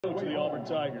To the Auburn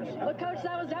Tigers. Well, Coach,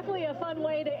 that was definitely a fun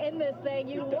way to end this thing.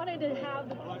 You wanted to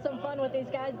have some fun with these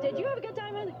guys. Did you have a good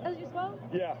time as well?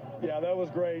 Yeah, that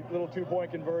was great. Little two-point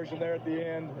conversion there at the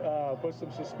end. Put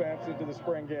some suspense into the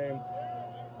spring game.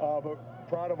 But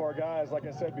proud of our guys, like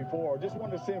I said before. Just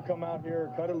wanted to see them come out here,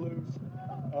 cut it loose,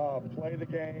 play the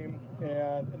game,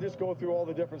 and just go through all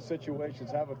the different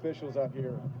situations, have officials out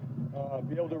here,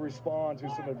 be able to respond to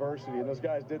some adversity. And those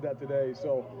guys did that today.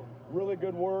 So really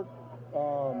good work.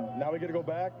 Now we get to go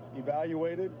back,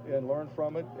 evaluate it, and learn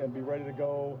from it, and be ready to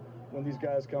go when these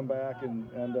guys come back. And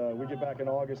we get back in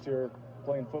August here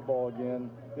playing football again.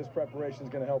 This preparation is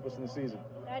going to help us in the season.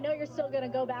 I know you're still going to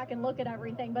go back and look at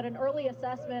everything, but an early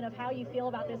assessment of how you feel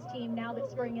about this team now that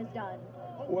spring is done.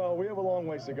 Well, we have a long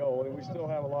ways to go, and we still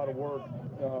have a lot of work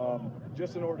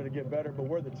just in order to get better. But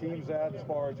where the team's at as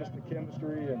far as just the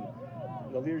chemistry and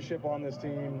the leadership on this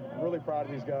team, I'm really proud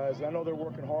of these guys. I know they're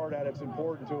working hard at it. It's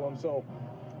important to them. So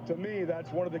to me,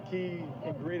 that's one of the key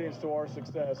ingredients to our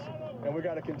success, and we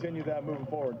got to continue that moving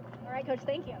forward. All right, Coach,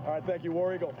 thank you. All right, thank you,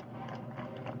 War Eagle.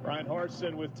 Bryan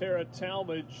Harsin with Tara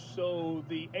Talmadge. So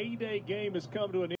the A-Day game has come to an end.